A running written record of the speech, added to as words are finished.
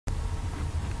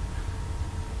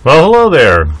Well, hello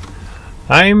there.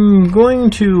 I'm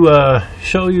going to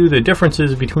show you the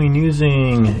differences between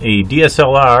using a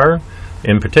DSLR,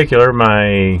 in particular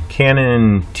my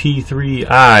Canon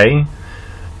T3i,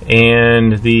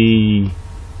 and the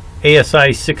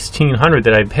ASI1600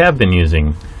 that I have been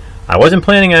using. I wasn't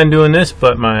planning on doing this,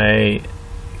 but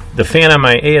the fan on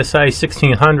my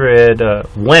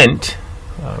ASI1600 went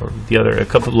a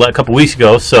couple weeks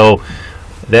ago, so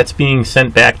that's being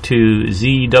sent back to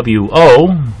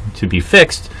ZWO to be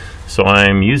fixed. So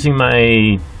I'm using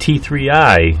my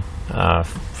T3i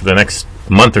for the next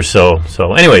month or so.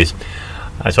 So anyways, so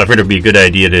I figured it would be a good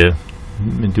idea to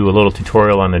do a little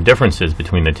tutorial on the differences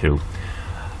between the two.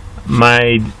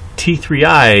 My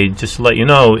T3i, just to let you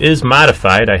know, is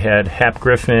modified. I had Hap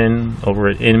Griffin over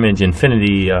at Image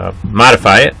Infinity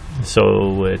modify it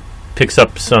so it picks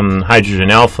up some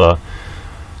hydrogen alpha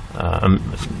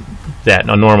that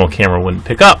a normal camera wouldn't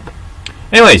pick up.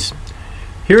 Anyways,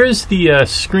 here is the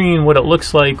screen, what it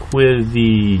looks like with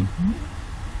the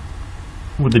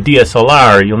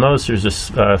DSLR. You'll notice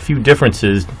there's a few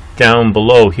differences down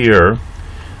below here.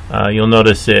 You'll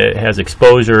notice it has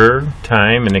exposure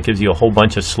time, and it gives you a whole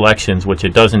bunch of selections, which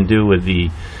it doesn't do with the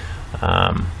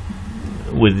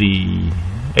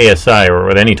ASI or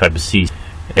with any type of C.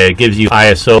 It gives you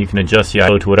ISO. You can adjust the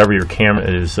ISO to whatever your camera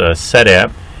is set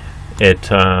at. It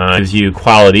gives you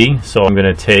quality, so I'm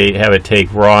going to have it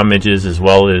take raw images as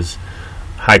well as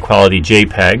high quality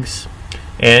JPEGs.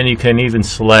 And you can even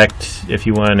select if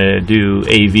you want to do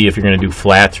AV, if you're going to do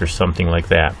flats or something like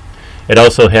that. It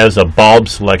also has a bulb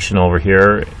selection over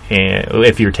here, and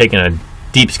if you're taking a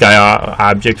deep sky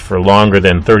object for longer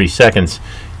than 30 seconds,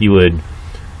 you would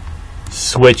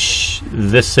switch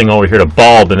this thing over here to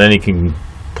bulb, and then you can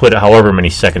put it however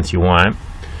many seconds you want.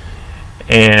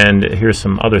 And here's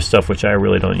some other stuff which I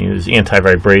really don't use.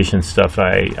 Anti-vibration stuff,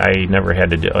 I never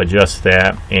had to adjust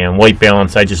that. And white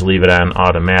balance, I just leave it on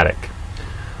automatic.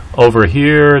 Over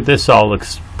here, this all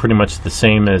looks pretty much the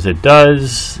same as it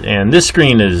does. And this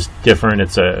screen is different.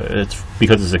 It's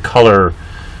because it's a color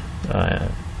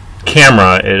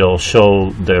camera. It'll show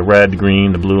the red,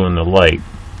 green, the blue, and the light.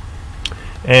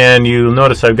 And you'll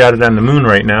notice I've got it on the moon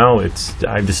right now.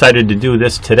 I've decided to do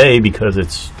this today because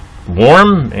it's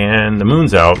warm and the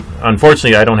moon's out.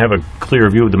 Unfortunately, I don't have a clear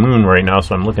view of the moon right now,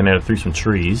 so I'm looking at it through some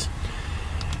trees.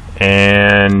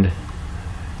 And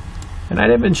I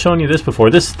haven't shown you this before.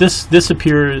 This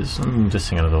appears. This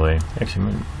thing out of the way.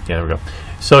 Actually, yeah, there we go.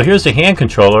 So here's the hand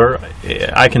controller.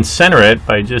 I can center it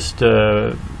by just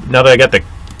now that I got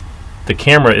the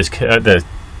camera the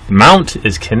mount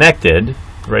is connected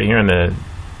right here in the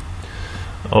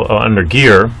under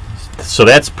gear. So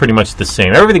that's pretty much the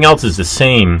same. Everything else is the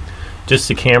same, just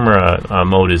the camera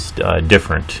mode is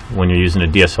different when you're using a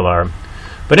DSLR.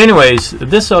 But anyways,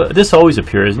 this always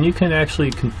appears, and you can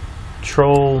actually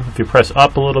control, if you press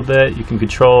up a little bit, you can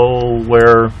control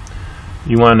where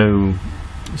you want to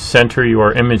center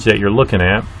your image that you're looking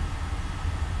at.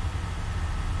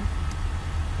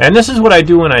 And this is what I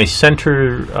do when I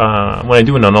center, when I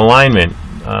do an alignment.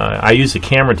 I use the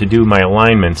camera to do my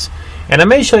alignments. And I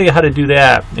may show you how to do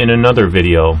that in another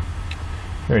video.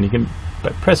 Here, and you can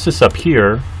press this up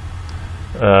here.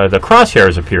 The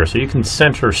crosshairs appear, so you can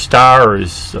center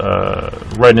stars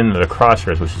right into the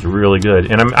crosshairs, which is really good.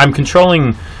 And I'm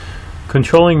controlling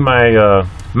my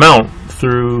mount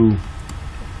through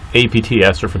APT,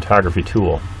 astrophotography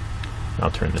tool. I'll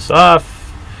turn this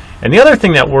off. And the other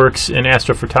thing that works in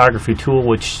astrophotography tool,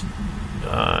 which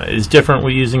is different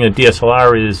with using a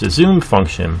DSLR, is the zoom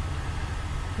function.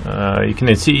 You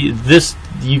can see this.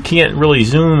 You can't really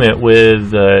zoom it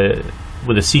with a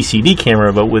CCD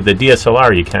camera, but with the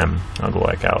DSLR you can. I'll go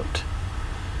back out.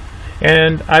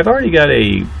 And I've already got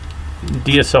a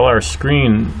DSLR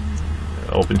screen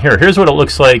open here. Here's what it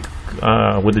looks like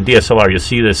with the DSLR. You'll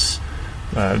see this.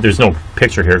 There's no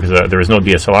picture here because there is no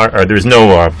DSLR, or there's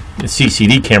no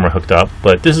CCD camera hooked up.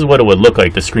 But this is what it would look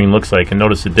like. The screen looks like, and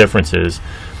notice the differences.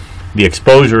 The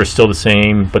exposure is still the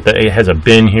same, but it has a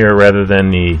bin here rather than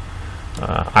the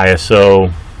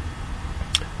ISO,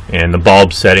 and the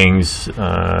bulb settings,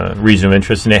 region of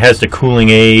interest, and it has the cooling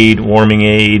aid, warming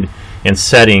aid, and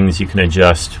settings you can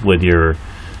adjust with your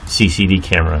CCD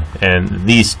camera. And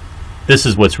this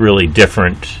is what's really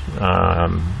different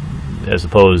as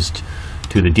opposed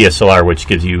to the DSLR, which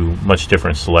gives you much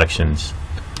different selections.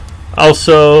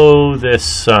 Also,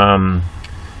 this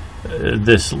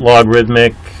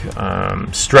logarithmic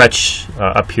stretch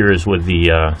appears with the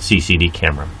CCD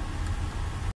camera.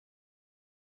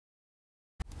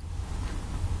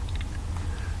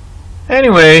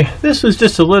 Anyway, this was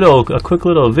just a quick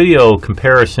little video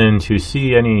comparison to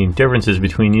see any differences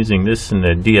between using this and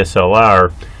the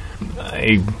DSLR.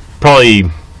 I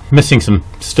probably missing some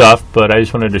stuff, but I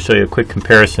just wanted to show you a quick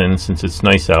comparison since it's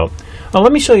nice out.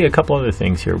 Let me show you a couple other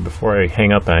things here before I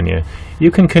hang up on you.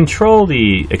 You can control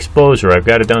the exposure. I've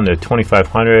got it down to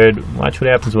 2500. Watch what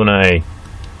happens when I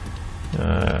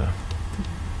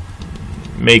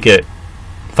make it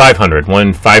 500,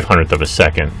 1/500th of a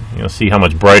second. You'll see how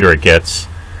much brighter it gets.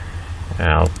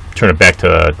 I'll turn it back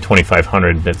to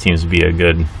 2500. That seems to be a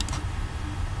good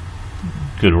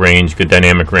range, good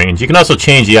dynamic range. You can also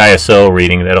change the ISO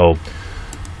reading. That'll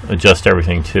adjust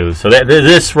everything too. So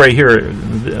this right here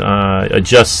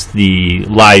adjusts the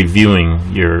live viewing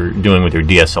you're doing with your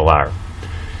DSLR.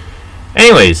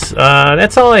 Anyways,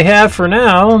 that's all I have for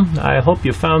now. I hope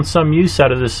you found some use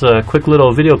out of this quick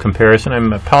little video comparison.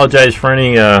 I apologize for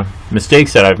any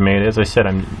mistakes that I've made. As I said,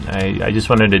 I just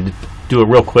wanted to do it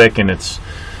real quick, and it's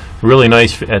really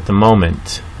nice at the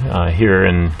moment here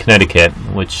in Connecticut,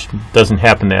 which doesn't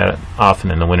happen that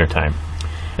often in the wintertime.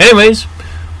 Anyways,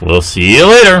 we'll see you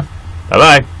later.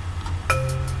 Bye-bye.